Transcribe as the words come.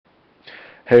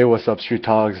Hey, what's up, Street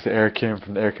Talks? It's Eric Kim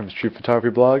from the Eric Kim Street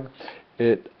Photography blog.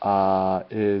 It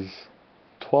is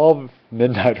 12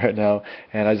 midnight right now,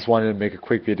 and I just wanted to make a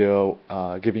quick video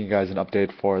giving you guys an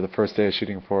update for the first day of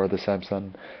shooting for the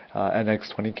Samsung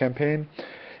NX20 campaign.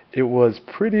 It was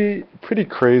pretty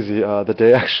crazy. The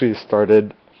day actually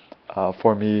started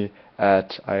for me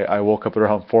I woke up at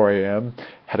around 4 a.m.,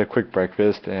 had a quick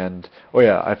breakfast, and oh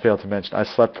yeah, I failed to mention I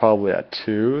slept probably at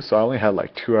 2, so I only had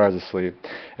like 2 hours of sleep.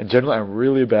 And generally, I'm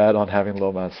really bad on having low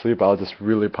amount of sleep. I was just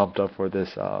really pumped up for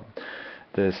this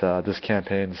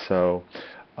campaign, so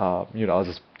I was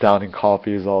just downing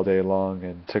coffees all day long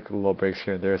and took little breaks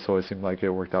here and there, so it seemed like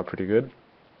it worked out pretty good.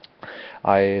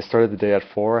 I started the day at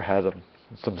 4, had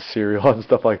some cereal and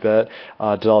stuff like that,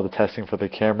 did all the testing for the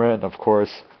camera, and of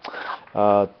course,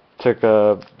 uh, took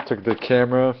the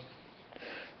camera,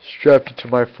 strapped it to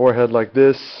my forehead like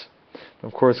this.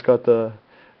 Of course, got the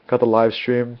live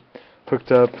stream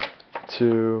hooked up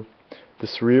to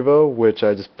this Revo, which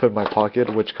I just put in my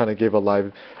pocket, which kind of gave a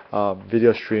live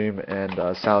video stream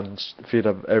and sound feed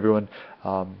of everyone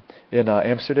in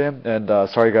Amsterdam. And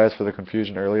sorry guys for the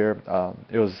confusion earlier.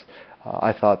 It was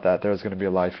I thought that there was going to be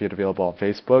a live feed available on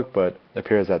Facebook, but it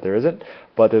appears that there isn't.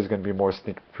 But there's going to be more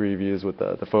sneak previews with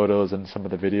the photos and some of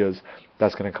the videos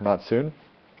that's going to come out soon.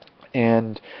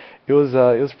 And it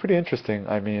was pretty interesting.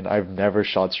 I mean, I've never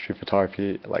shot street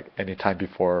photography like any time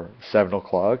before 7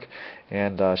 o'clock,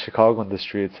 and Chicago on the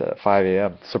streets at 5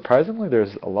 a.m. Surprisingly,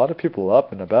 there's a lot of people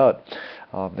up and about.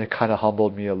 It kind of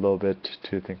humbled me a little bit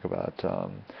to think about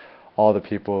all the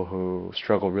people who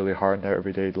struggle really hard in their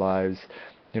everyday lives,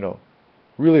 you know,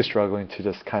 really struggling to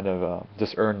just kind of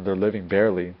just earn their living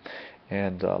barely.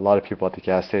 And a lot of people at the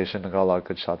gas station. I got a lot of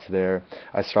good shots there.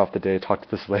 I started off the day, talked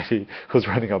to this lady who's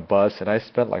running a bus, and I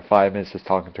spent like 5 minutes just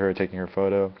talking to her, taking her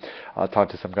photo.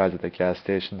 Talked to some guys at the gas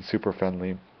station, super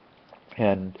friendly.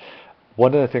 And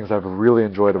one of the things I've really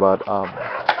enjoyed about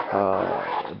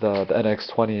the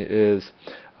NX20 is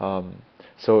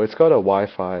so it's got a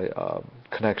Wi-Fi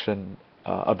connection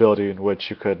ability in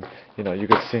which you could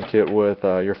sync it with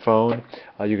your phone.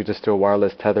 You could just do a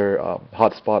wireless tether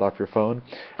hotspot off your phone,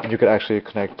 and you could actually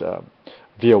connect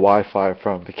via Wi-Fi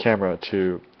from the camera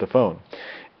to the phone.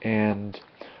 And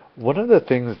one of the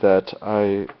things that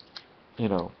I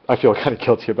feel kind of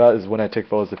guilty about is when I take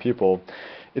photos of people,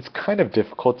 it's kind of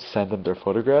difficult to send them their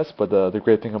photographs. But the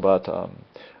great thing about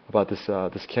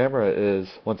this camera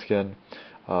is, once again,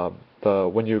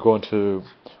 when you go into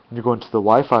the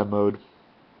Wi-Fi mode,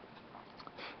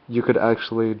 you could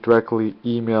actually directly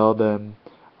email them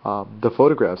the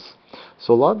photographs.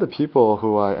 So a lot of the people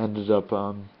who I ended up,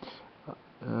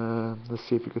 let's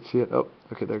see if you could see it. Oh,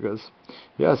 okay, there it goes.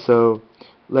 Yeah, so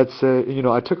let's say,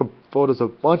 I took photos of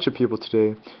a bunch of people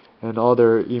today, and all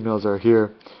their emails are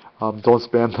here. Don't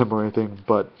spam them or anything,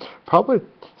 but probably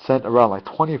sent around like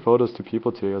 20 photos to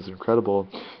people today. It was incredible.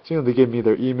 So, they gave me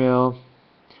their email.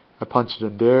 I punch it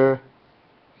in there.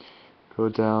 Go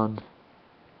down.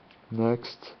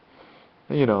 Next.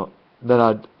 Then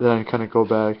I kind of go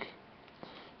back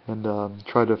and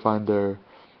try to find the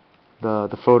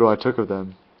photo I took of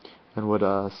them, and would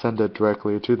send it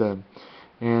directly to them.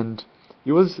 And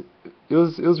it was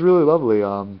really lovely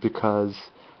because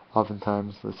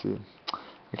oftentimes, let's see,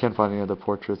 I can't find any of the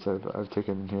portraits I've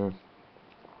taken in here.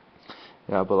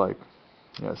 Yeah, but like,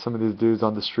 yeah, some of these dudes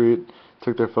on the street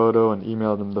took their photo and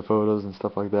emailed them the photos and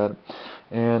stuff like that.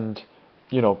 And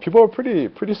people were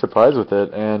pretty surprised with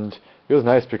it, and it was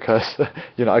nice because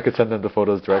I could send them the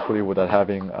photos directly without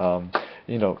having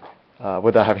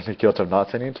without having the guilt of not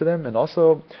sending it to them, and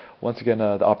also once again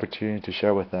the opportunity to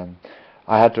share with them.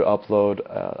 I had to upload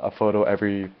a photo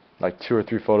every like 2 or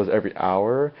 3 photos every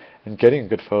hour, and getting a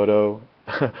good photo,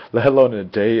 let alone in a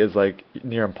day, is like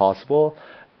near impossible.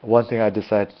 One thing I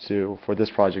decided to do for this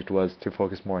project was to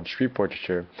focus more on street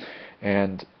portraiture,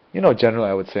 and generally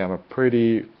I would say I'm a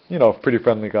pretty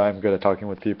friendly guy. I'm good at talking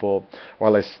with people, or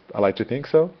at least I like to think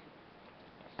so.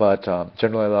 But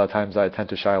generally, a lot of times I tend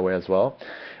to shy away as well.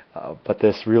 But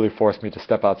this really forced me to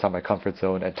step outside my comfort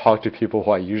zone and talk to people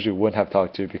who I usually wouldn't have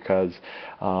talked to because,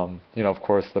 of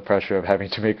course, the pressure of having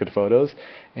to make good photos.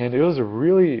 And it was a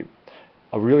really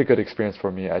good experience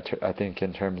for me, I think,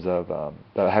 in terms of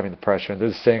having the pressure. And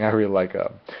there's a saying I really like,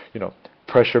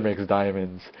 pressure makes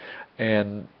diamonds.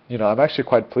 And I'm actually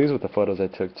quite pleased with the photos I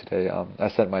took today. I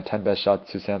sent my 10 best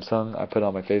shots to Samsung. I put it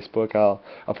on my Facebook. I'll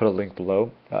put a link below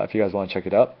if you guys want to check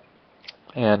it out.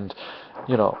 And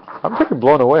I'm pretty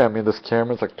blown away. I mean, this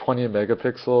camera is like 20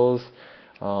 megapixels,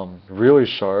 really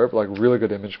sharp, like really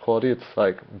good image quality. It's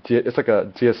like a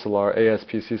DSLR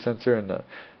ASPC sensor, and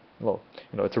well,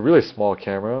 it's a really small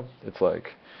camera. It's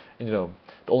like, the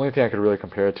the only thing I could really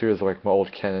compare it to is like my old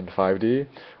Canon 5D,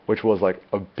 which was like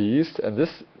a beast, and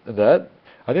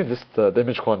I think the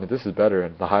image quality this is better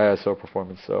and the high ISO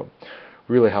performance. So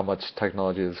really, how much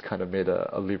technology has kind of made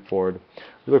a leap forward.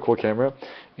 Really cool camera,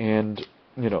 and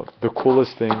the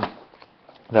coolest thing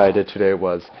that I did today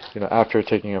was, after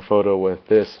taking a photo with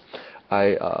this,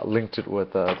 I linked it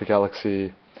with the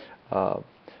Galaxy,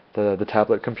 the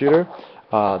tablet computer,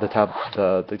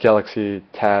 the Galaxy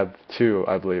Tab 2,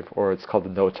 I believe, or it's called the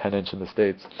Note 10-inch in the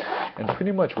States. And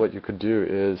pretty much what you could do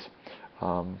is,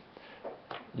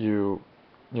 you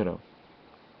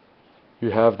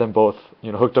have them both,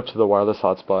 hooked up to the wireless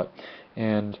hotspot,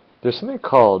 and there's something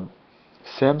called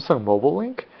Samsung Mobile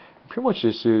Link. Pretty much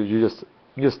you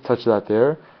just touch that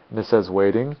there, and it says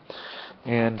waiting.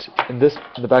 And in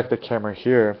the back of the camera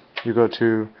here, you go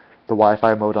to the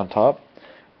Wi-Fi mode on top,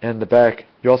 and in the back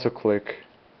you also click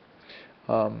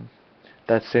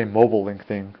that same mobile link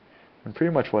thing. And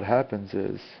pretty much what happens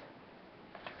is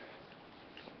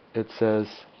it says,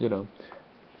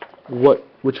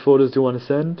 which photos do you want to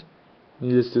send?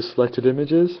 You just do selected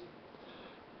images.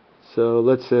 So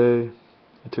let's say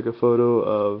I took a photo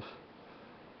of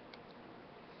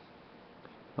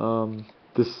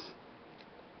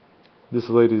this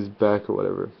lady's back or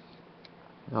whatever.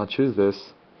 I'll choose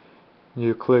this.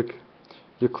 You click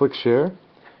share,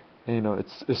 and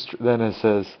then it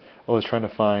says, oh, it's trying to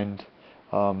find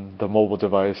the mobile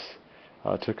device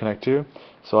to connect to.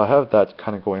 So I have that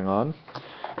kind of going on,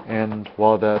 and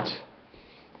while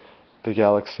the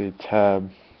Galaxy Tab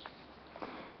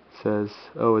says,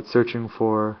 oh, it's searching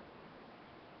for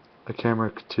a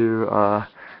camera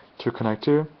to connect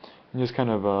to, and just kind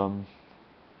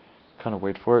of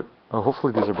wait for it. Oh,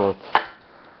 hopefully these are both.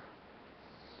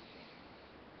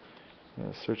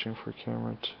 Yeah, searching for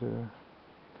camera to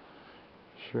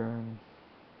share.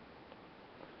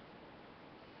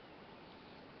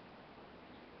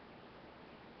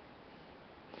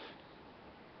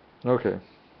 Okay,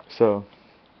 so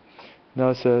now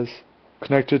it says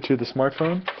connected to the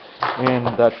smartphone,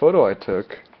 and that photo I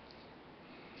took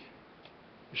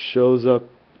shows up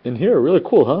in here. Really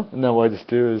cool, huh? And now what I just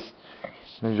do is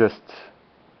just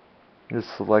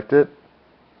select it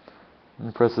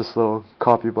and press this little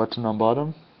copy button on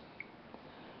bottom.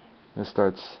 It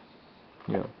starts,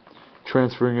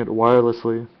 transferring it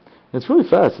wirelessly. It's really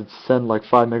fast. It's send like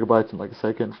 5 megabytes in like a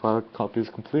second. File copy is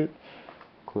complete.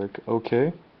 Click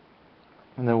OK.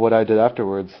 And then what I did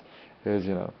afterwards is,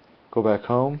 go back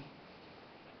home,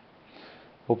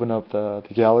 open up the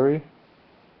gallery,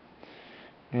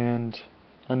 and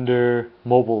under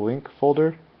mobile link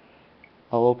folder,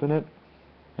 I'll open it,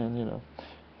 and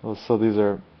so these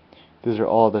are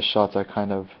all the shots I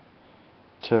kind of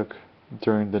took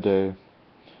during the day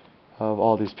of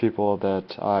all these people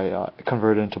that I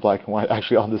converted into black and white,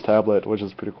 actually on this tablet, which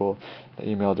is pretty cool. I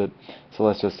emailed it. So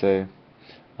let's just say,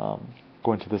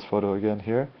 go into this photo again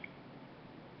here.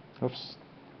 Oops,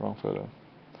 wrong photo.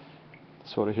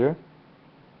 This photo here.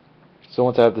 So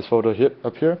once I have this photo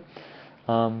up here,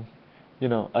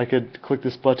 I could click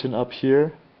this button up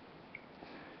here,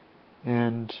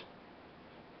 and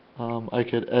I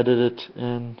could edit it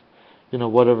in,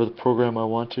 whatever the program I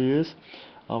want to use.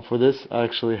 For this, I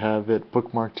actually have it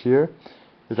bookmarked here.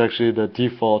 It's actually the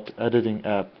default editing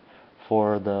app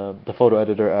for the photo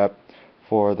editor app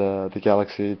for the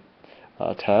Galaxy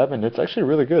Tab, and it's actually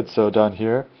really good. So down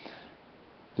here,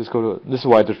 just go to, this is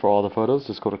what I did for all the photos,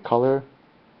 just go to color,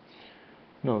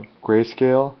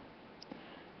 grayscale,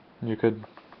 and you could,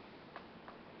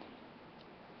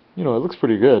 it looks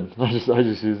pretty good. I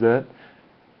just use that.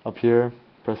 Up here,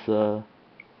 press the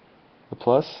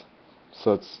plus,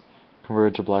 so it's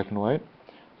converted to black and white.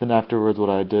 Then afterwards, what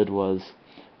I did was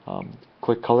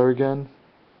click color again,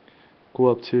 go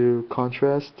up to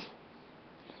contrast.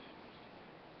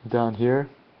 Down here,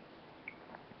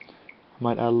 I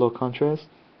might add a little contrast.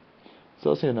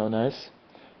 So also, nice.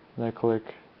 Then I click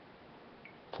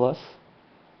plus,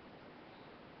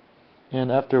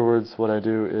 and afterwards, what I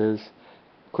do is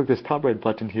click this top right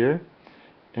button here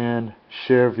and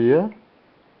share via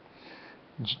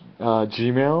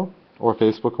Gmail or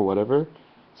Facebook or whatever.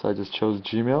 So I just chose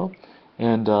Gmail,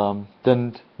 and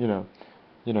then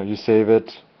you save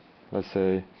it. Let's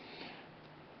say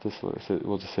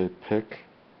we'll just say pic,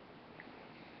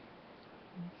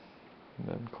 and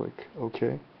then click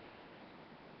OK,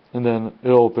 and then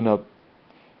it'll open up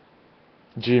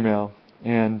Gmail,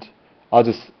 and I'll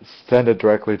just send it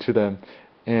directly to them,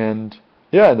 and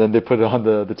yeah, and then they put it on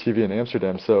the TV in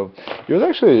Amsterdam. So it's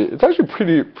actually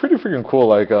pretty freaking cool.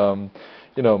 Like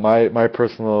my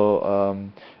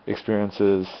personal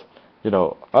experiences I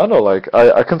don't know, like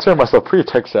I consider myself pretty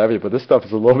tech savvy, but this stuff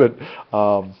is a little bit,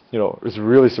 is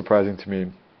really surprising to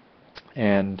me.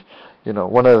 And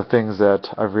one of the things that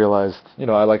I've realized,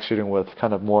 I like shooting with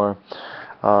kind of more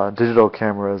digital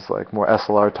cameras, like more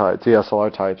SLR type,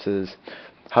 DSLR types, is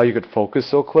how you could focus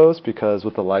so close, because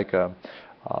with the Leica,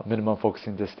 minimum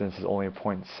focusing distance is only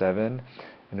 0.7, and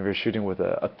if you're shooting with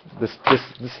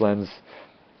this lens,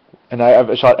 and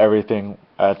I've shot everything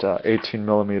at 18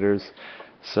 millimeters,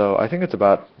 so I think it's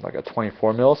about like a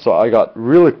 24 mil. So I got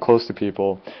really close to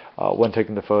people when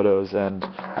taking the photos, and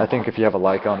I think if you have a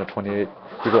Leica on a 28,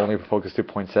 you can only focus to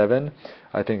 0.7.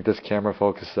 I think this camera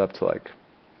focuses up to like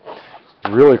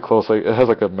really close. Like it has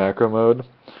like a macro mode,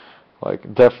 like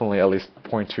definitely at least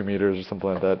 0.2 meters or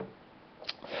something like that.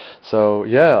 So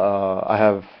yeah, I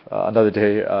have another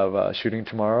day of shooting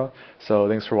tomorrow. So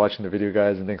thanks for watching the video,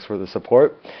 guys, and thanks for the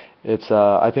support.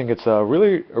 I think it's a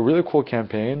really cool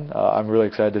campaign. I'm really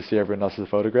excited to see everyone else's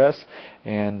photographs,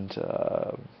 and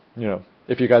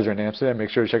if you guys are in Amsterdam, make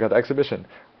sure to check out the exhibition.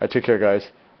 All right, take care, guys.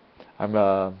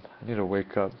 I need to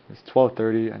wake up. It's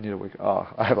 12:30. I need to wake. Oh,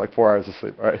 I have like 4 hours of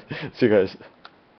sleep. All right, see you guys.